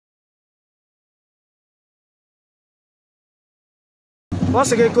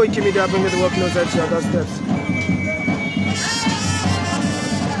Once again, Koiki Media bringing the work closer to your doorsteps.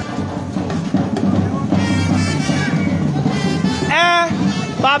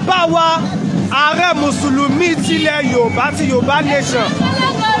 Bàbá wa Aare Mùsùlùmí tilẹ̀ Yorùbá ti Yorùbá nation.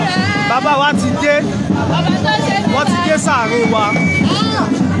 Bàbá wa ti dé. Wọ́n ti dé sáàrin wa.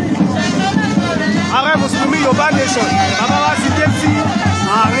 Aare Mùsùlùmí Yorùbá nation. Bàbá wa ti dé sí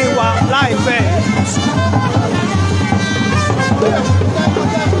àárín wa láìpẹ́.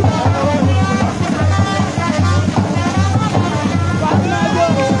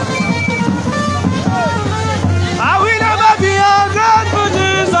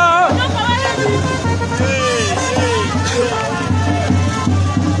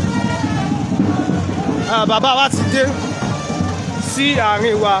 Bàbá wa ti dé sí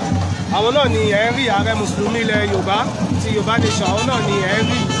àárín wa. Àwọn náà ni ẹ̀ ń rí Aare Mùsùlùmí ilẹ̀ Yorùbá ti Yorùbá nation. Àwọn náà ni ẹ̀ ń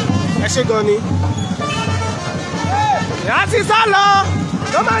rí. Ẹ ṣé gan ni. Ìyá ti sá lọ.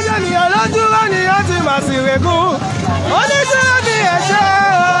 Tó máa ń jẹ́ ènìyàn lójú rẹ̀ nìyẹn ti mà sí rẹ̀gùn. Ó ní kí ló ní ẹ̀ṣẹ̀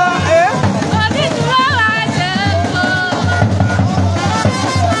o.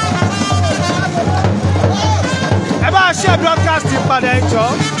 Ẹ bá ṣe broadcast padà ẹ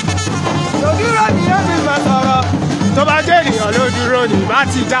jọ̀ọ́. Lójúrò nìyẹn ti máa sọ̀rọ̀. Tó bá jẹ́ ènìyàn lójúrò ní bá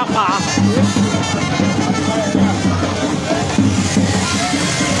ti jápa.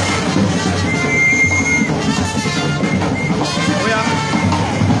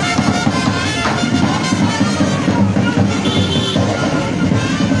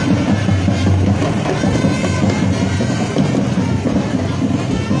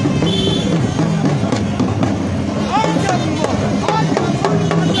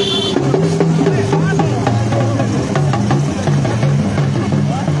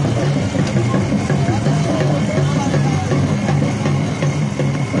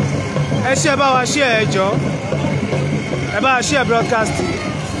 Ẹ ṣé bá wa share ẹ jọ̀ọ́. Ẹ bá wa share broadcasting.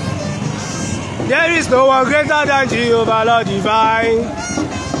 There is no one greater than Jehovah Lord divine.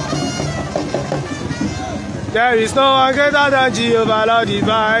 There is no one greater than Jehovah Lord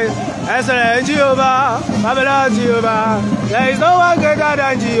divine. Excellent Jehovah, Babylon Jehovah. There is no one greater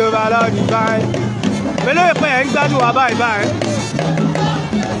than Jehovah Lord divine. Mélòó ìpè ẹ̀ ń gbádùn wa báyìí báyìí.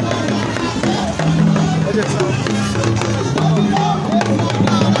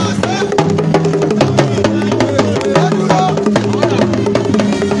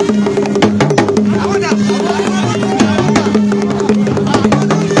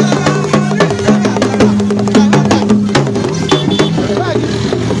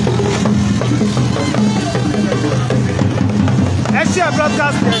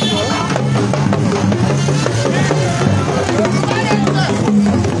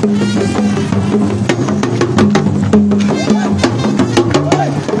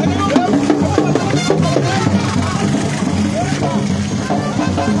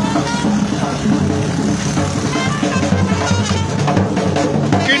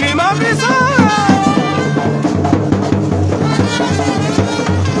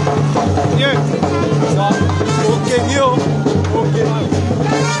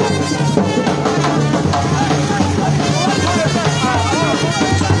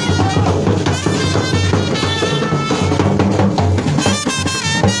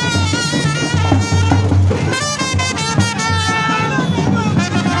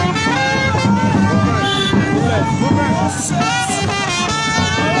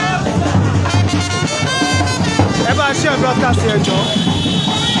 Broadcast ẹ jọ̀ọ́.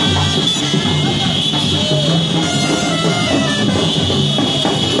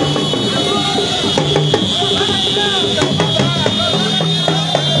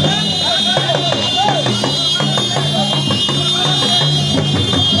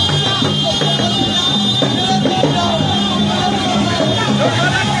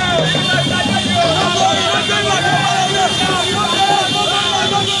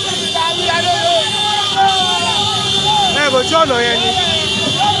 Ojú ọ̀nà yẹn ni.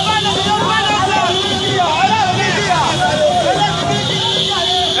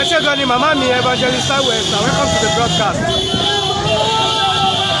 Ẹ ṣé gan ni màmá mi Evangelist Taiwo Esther, welcome to the broadcast.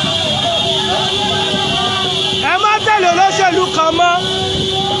 Ẹ má tẹ̀lé olóṣèlú kan mọ́.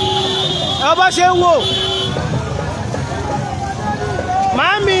 Ẹ bá ṣe ń wò.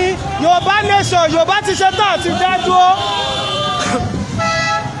 Màámi Yorùbá nation Yorùbá ti ṣe tán àti dá dúró.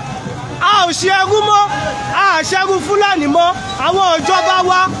 A ò ṣe ẹrú mọ́, a ṣẹ́rú Fúlàní mọ́, àwọn ìjọba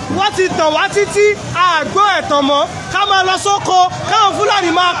wa wọ́n ti tàn wá títí àgbó ẹ̀tàn mọ́, ká máa lọ sóko, káwọn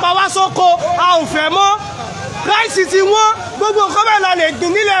Fúlàní máa pa wá sóko, a ò fẹ́ mọ́. Ráìsì ti wọ́n, gbogbo nǹkan bẹ́ẹ̀ la lè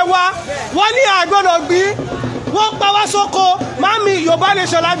gbìn nílẹ̀ wa, wọ́n ní àgbọ̀dọ̀ gbìn, wọ́n pa wá sóko. Màámi Yorùbá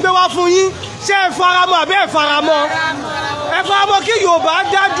nation la gbé wá fún yín, ṣé ẹ faramọ́ àbí ẹ faramọ́? Ẹ fara mọ́ kí Yorùbá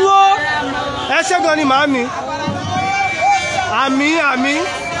dá dúró. Ẹ ṣé gan ni màámi. Àmín àmín.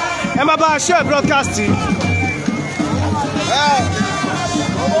 Ẹ má bá a share broadcast.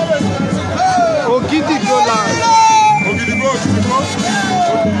 Ògìdìgbò là. Ògìdìgbò.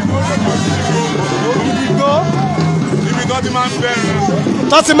 Ibi tó ti máa ń bẹ̀rẹ̀.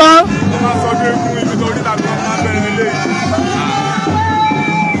 Tó ti máa. Ó máa sọ bí egun ibi tó rí tàbí máa ń bẹ̀rẹ̀ nílé.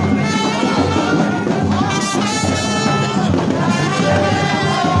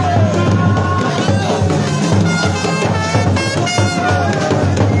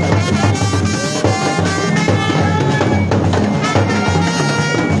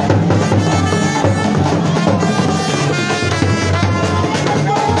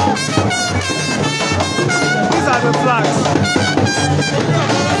 The flags.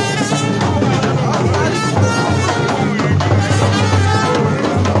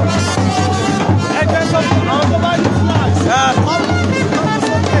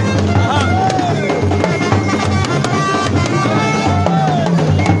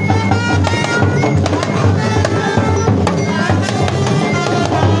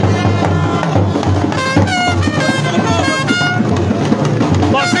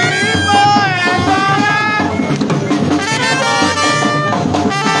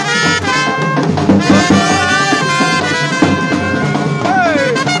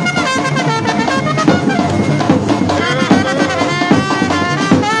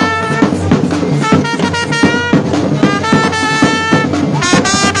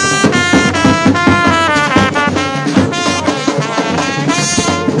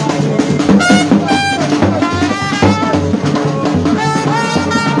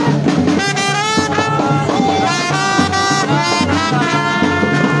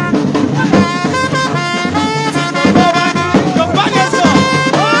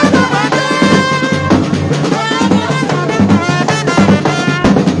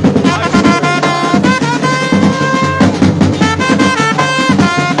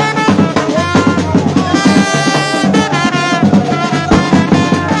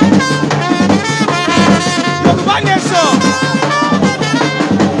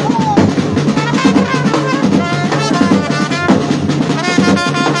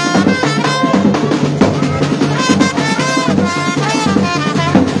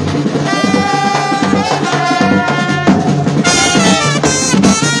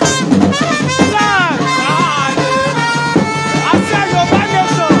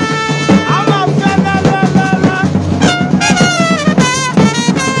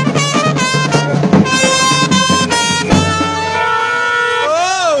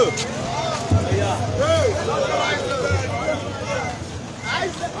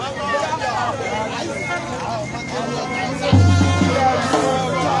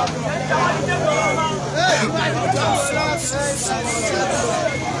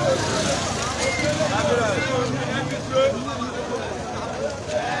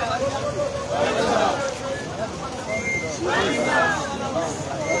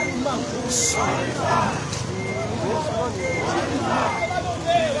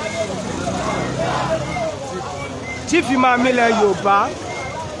 Chief Imam ilẹ̀ Yorùbá.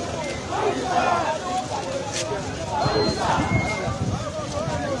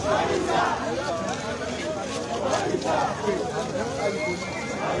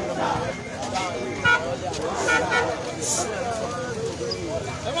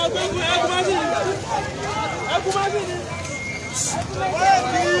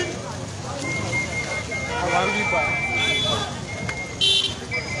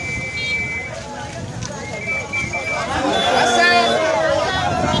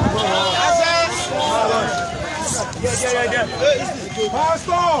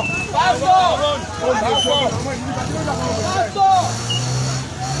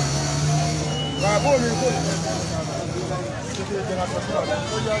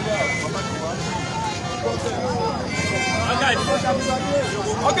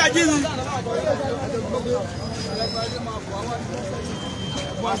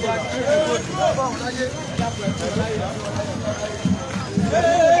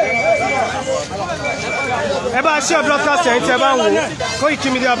 Ẹ bá share broadcast yẹn tí ẹ bá ń wò Koiki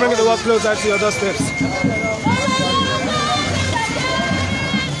Media bring the world closer to your doorsteps.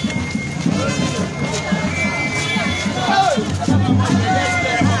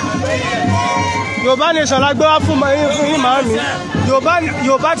 Yorùbá nation la gbé wá fún yín màámi.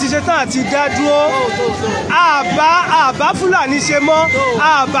 Yorùbá ti ṣe tán àti dá dúró. Àbá Fúlàní ṣe mọ́,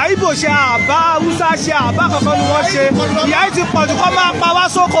 àbá Ìgbò ṣe, àbá Haúsá ṣe, àbá kankan ni wọ́n ṣe. Ìyà yìí ti pọ̀jù kọ́ máa pa wá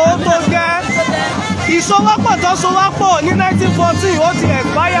sóko ó tó gẹ́. Ìsowọ́pọ̀ tó sowọ́pọ̀ ní 1914 ó ti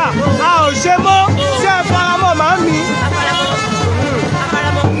expire. A ò ṣe mọ́, ṣé ẹ faramọ́ màámi?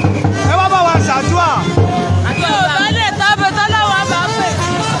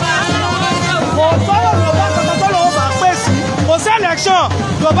 election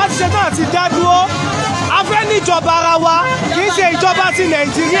Yorùbá ti ṣetán àti dá dúró a fẹ́ ní ìjọba ara wa kì í ṣe ìjọba ti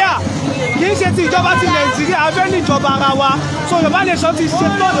Nàìjíríà kì í ṣe ti ìjọba ti Nàìjíríà a fẹ́ ní ìjọba ara wa so Yorùbá nation ti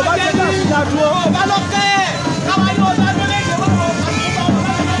ṣetán Yorùbá ti ṣetán àti dá dúró. Yorùbá ló kẹ́ ẹ̀ káwá ní ọ̀dọ́ adúlẹ̀ṣẹ̀ wọ́n.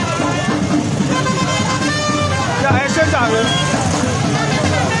 ẹ ṣe jàre.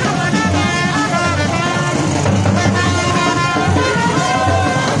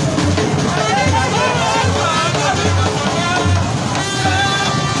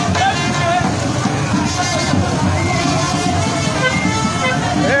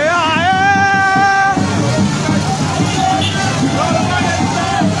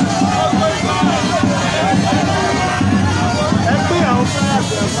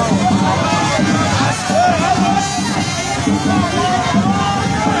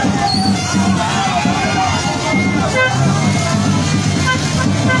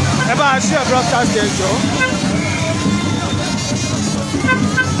 ẹ bá a ṣe broadcast ẹ jọ.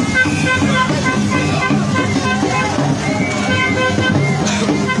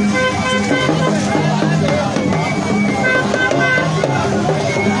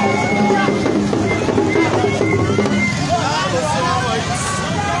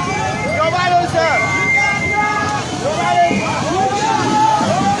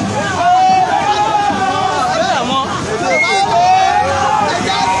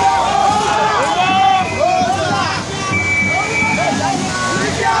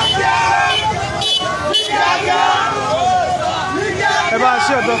 ẹ bá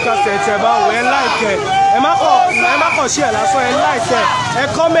share broadcast ẹ tẹ bá wọ ẹ like ẹ má kàn share lásán ẹ like ẹ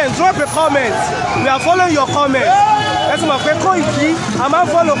comment drop a comment we are following your comment ẹ ti mọ̀ pé Koiki a máa ń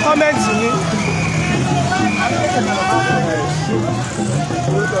follow comment ni.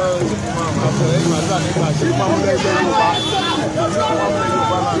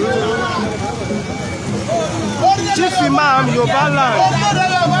 Chief Imam Yoruba land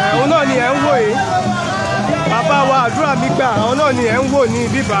òun náà ni ẹ ń wò yìí bàbá wa àdúrà mi gbà àwọn náà ni ẹ ń wò ní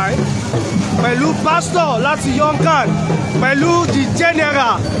bíbá pẹ̀lú pastor láti Yonkan pẹ̀lú the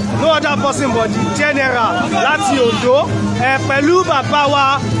general no other person but the general láti Ondo pẹ̀lú bàbá wa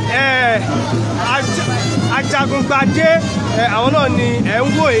Ajagungbadé àwọn náà ni ẹ ń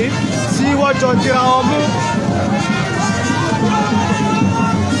wò yìí tí wọ́n jọ dira wọn mú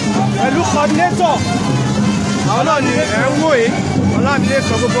pẹ̀lú coordinator àwọn náà ni ẹ ń wò yìí ọlámilé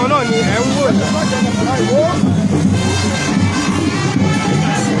sọ gbogbo náà ni ẹ ń wò yìí.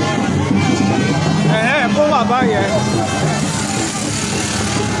 Kó wà báyẹn.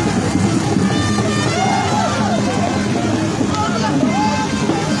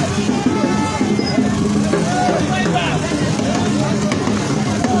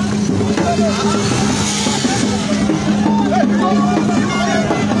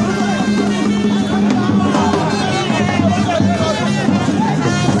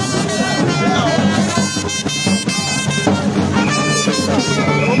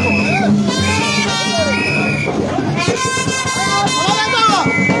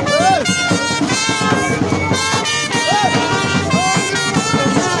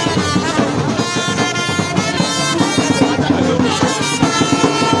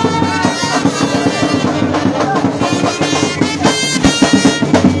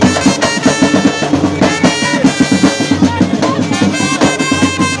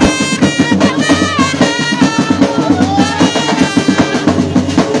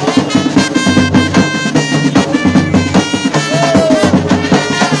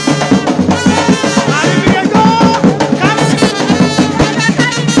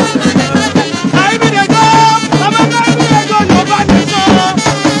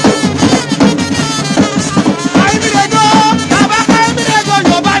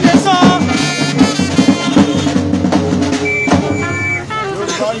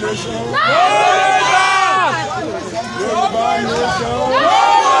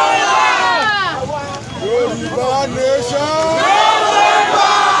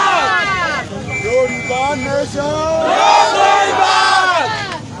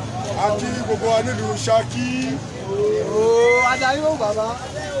 Àti gbogbo wa nílùú Ṣakí. Adarí ó bàbá.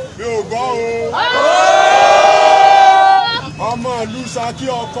 Mi ò gbọ́ o. Ọmọ ìlú Ṣakí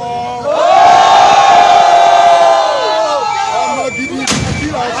ọkọ. Ọmọ gidi Ṣakí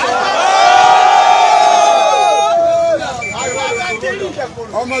ọkọ.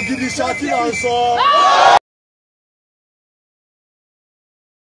 Ọmọ gidi Ṣakí ọsọ.